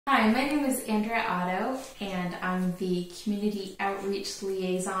Hi, my name is Andrea Otto, and I'm the Community Outreach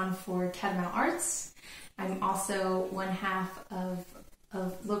Liaison for Catamount Arts. I'm also one half of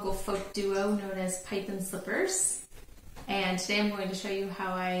a local folk duo known as Pipe and Slippers. And today I'm going to show you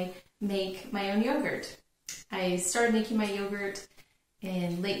how I make my own yogurt. I started making my yogurt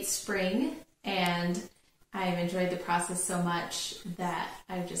in late spring, and I've enjoyed the process so much that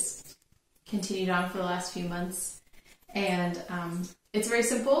I've just continued on for the last few months. And it's very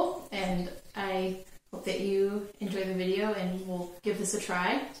simple, and I hope that you enjoy the video and we'll give this a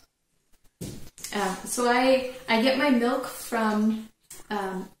try. So I get my milk from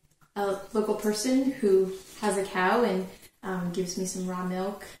a local person who has a cow and gives me some raw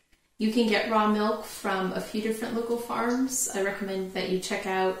milk. You can get raw milk from a few different local farms. I recommend that you check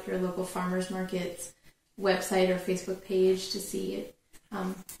out your local farmers market's website or Facebook page to see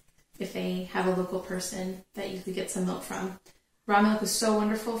if they have a local person that you could get some milk from. Raw milk is so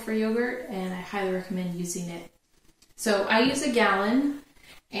wonderful for yogurt, and I highly recommend using it. So I use a gallon,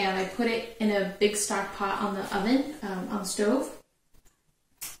 and I put it in a big stock pot on the oven, on the stove.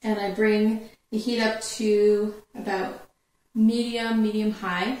 And I bring the heat up to about medium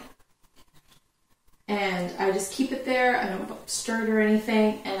high. And I just keep it there. I don't stir it or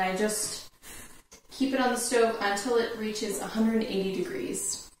anything. And I just keep it on the stove until it reaches 180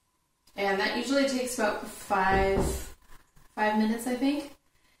 degrees. And that usually takes about five minutes, I think.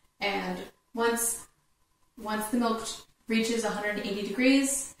 And once the milk reaches 180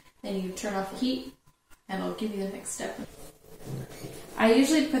 degrees, then you turn off the heat, and I'll give you the next step. I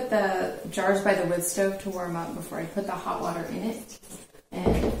usually put the jars by the wood stove to warm up before I put the hot water in it.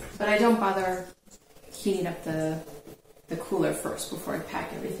 But I don't bother heating up the cooler first before I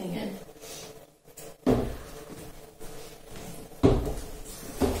pack everything in.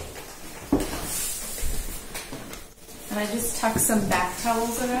 And I just tuck some bath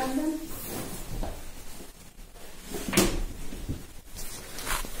towels around them.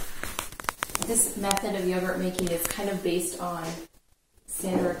 This method of yogurt making is kind of based on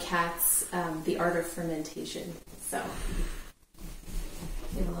Sandra Katz's The Art of Fermentation. So,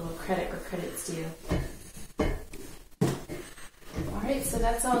 give a little credit where credit's due. Alright, so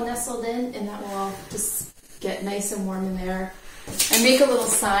that's all nestled in, and that will all just get nice and warm in there. I make a little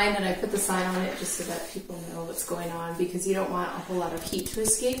sign, and I put the sign on it just so that people know what's going on, because you don't want a whole lot of heat to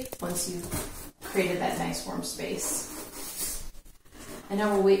escape once you've created that nice warm space. And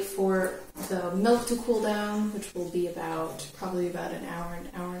now we'll wait for the milk to cool down, which will be probably about an hour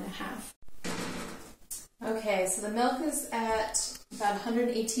and a half. Okay, so the milk is at about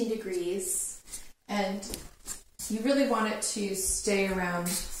 118 degrees, and you really want it to stay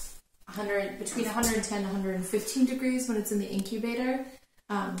around between 110 and 115 degrees when it's in the incubator.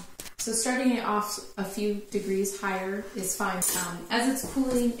 So starting it off a few degrees higher is fine. As it's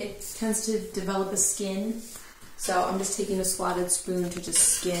cooling, it tends to develop a skin. So I'm just taking a slotted spoon to just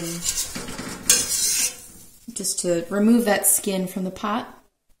skin, just to remove that skin from the pot.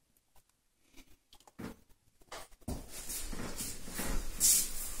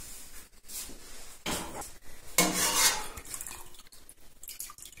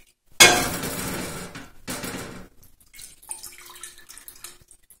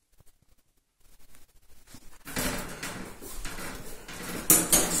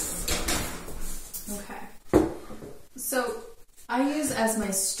 So I use as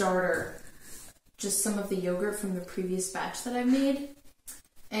my starter just some of the yogurt from the previous batch that I've made.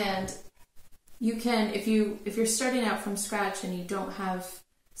 And you can, if you're starting out from scratch and you don't have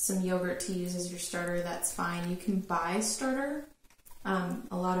some yogurt to use as your starter, that's fine. You can buy starter. A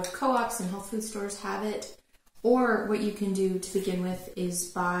lot of co-ops and health food stores have it. Or what you can do to begin with is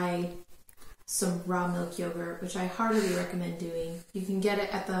buy some raw milk yogurt, which I heartily recommend doing. You can get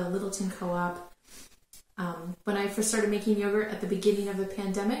it at the Littleton Co-op. When I first started making yogurt at the beginning of the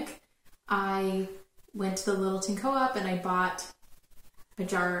pandemic, I went to the Littleton Co-op and I bought a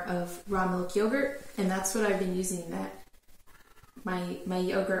jar of raw milk yogurt, and that's what I've been using. My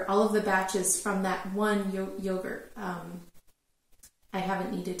yogurt, all of the batches from that one yogurt, I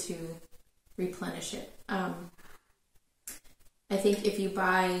haven't needed to replenish it. I think if you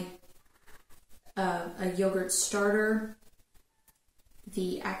buy a yogurt starter,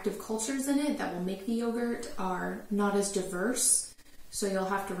 the active cultures in it that will make the yogurt are not as diverse, so you'll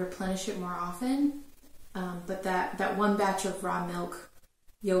have to replenish it more often. But that one batch of raw milk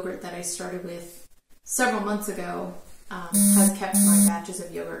yogurt that I started with several months ago has kept my batches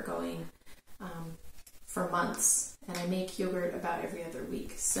of yogurt going for months, and I make yogurt about every other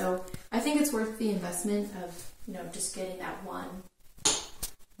week. So I think it's worth the investment of just getting that one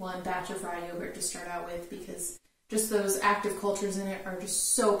batch of raw yogurt to start out with, because just those active cultures in it are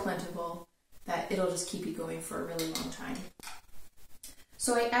just so plentiful that it'll just keep you going for a really long time.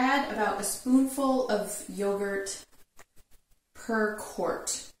 So I add about a spoonful of yogurt per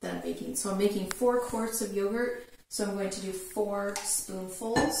quart that I'm making. So I'm making 4 quarts of yogurt, so I'm going to do 4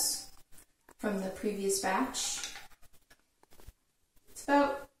 spoonfuls from the previous batch. It's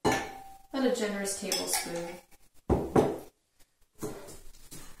about a generous tablespoon.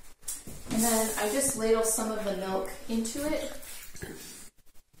 And then I just ladle some of the milk into it.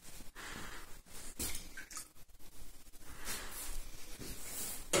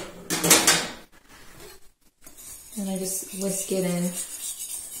 And I just whisk it in,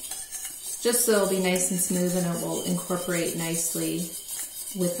 just so it'll be nice and smooth and it will incorporate nicely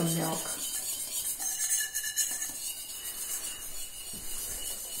with the milk.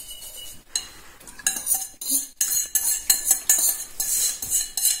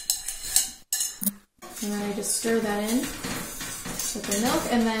 And then I just stir that in with the milk,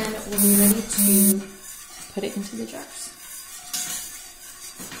 and then we'll be ready to put it into the jars.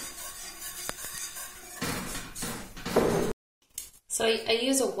 So I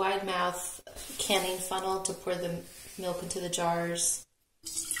use a wide mouth canning funnel to pour the milk into the jars.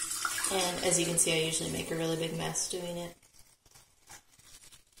 And as you can see, I usually make a really big mess doing it.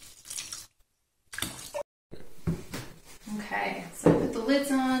 Okay, so I put the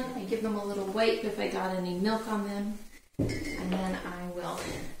lids on, I give them a little wipe if I got any milk on them, and then I will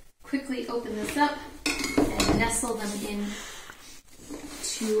quickly open this up and nestle them in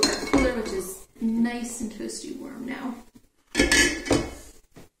to our cooler, which is nice and toasty warm now. And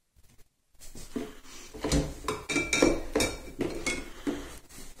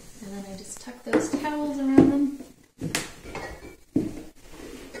then I just tuck those towels around them.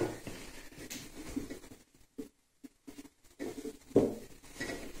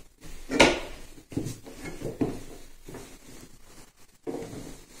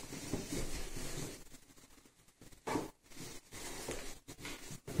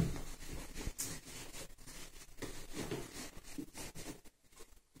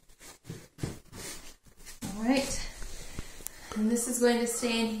 Alright, and this is going to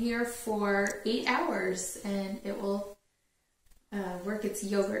stay in here for 8 hours and it will work its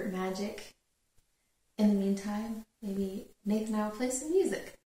yogurt magic. In the meantime, maybe Nathan and I will play some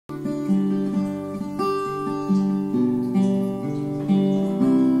music.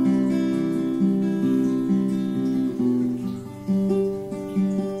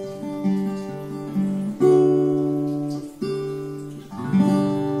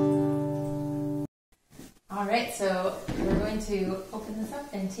 Alright, so we're going to open this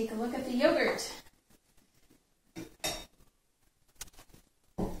up and take a look at the yogurt.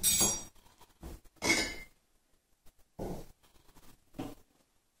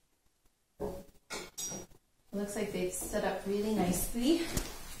 It looks like they've set up really nicely.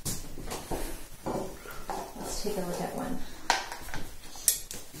 Let's take a look at one.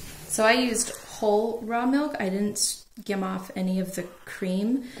 So I used whole raw milk. I didn't skim off any of the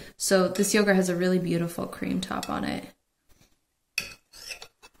cream. So this yogurt has a really beautiful cream top on it.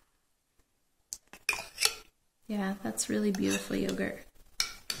 Yeah, that's really beautiful yogurt.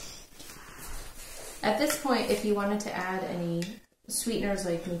 At this point, if you wanted to add any sweeteners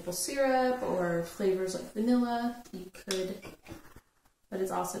like maple syrup or flavors like vanilla, you could, but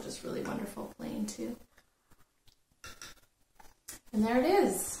it's also just really wonderful plain too. And there it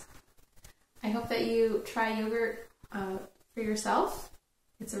is. I hope that you try yogurt for yourself.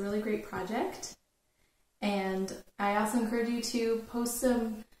 It's a really great project. And I also encourage you to post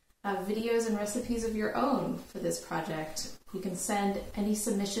some videos and recipes of your own for this project. You can send any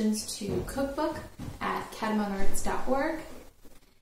submissions to cookbook@catamountarts.org.